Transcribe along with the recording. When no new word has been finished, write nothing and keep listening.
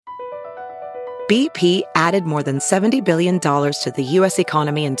BP added more than $70 billion to the U.S.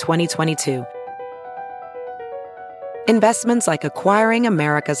 economy in 2022. Investments like acquiring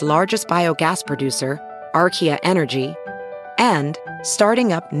America's largest biogas producer, Archaea Energy, and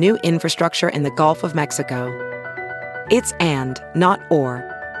starting up new infrastructure in the Gulf of Mexico. It's and, not or.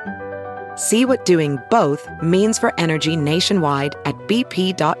 See what doing both means for energy nationwide at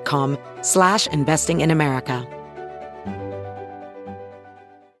bp.com/investing in America.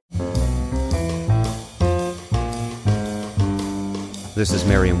 This is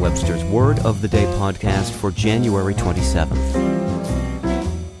Merriam-Webster's Word of the Day podcast for January 27th.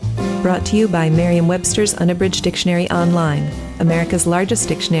 Brought to you by Merriam-Webster's Unabridged Dictionary Online, America's largest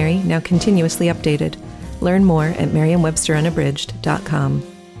dictionary, now continuously updated. Learn more at merriam-websterunabridged.com.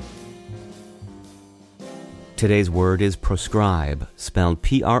 Today's word is proscribe, spelled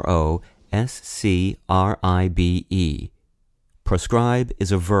P-R-O-S-C-R-I-B-E. Proscribe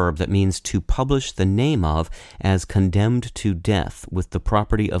is a verb that means to publish the name of as condemned to death with the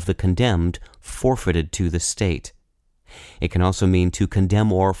property of the condemned forfeited to the state. It can also mean to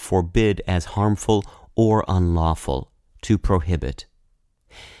condemn or forbid as harmful or unlawful, to prohibit.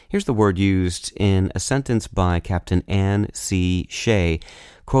 Here's the word used in a sentence by Captain Hsieh,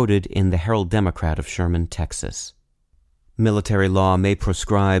 quoted in the Herald Democrat of Sherman, Texas. Military law may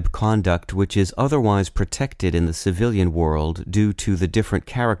proscribe conduct which is otherwise protected in the civilian world due to the different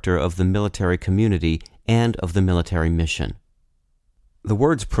character of the military community and of the military mission. The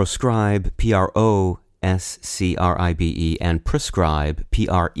words proscribe, P-R-O-S-C-R-I-B-E, and prescribe,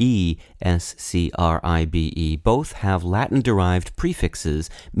 P-R-E-S-C-R-I-B-E, both have Latin-derived prefixes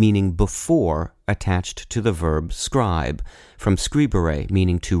meaning before attached to the verb scribe, from scribere,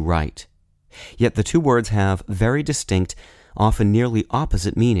 meaning to write. Yet the two words have very distinct, often nearly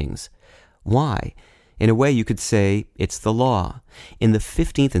opposite meanings. Why? In a way, you could say it's the law. In the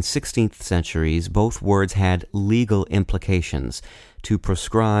 15th and 16th centuries, both words had legal implications. To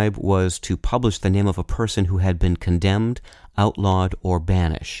proscribe was to publish the name of a person who had been condemned, outlawed, or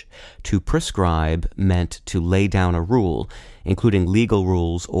banished. To prescribe meant to lay down a rule, including legal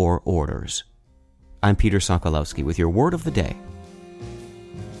rules or orders. I'm Peter Sokolowski with your Word of the Day.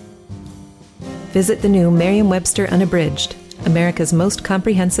 Visit the new Merriam-Webster Unabridged, America's most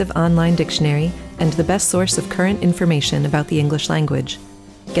comprehensive online dictionary and the best source of current information about the English language.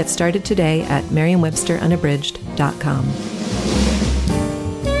 Get started today at merriam-websterunabridged.com.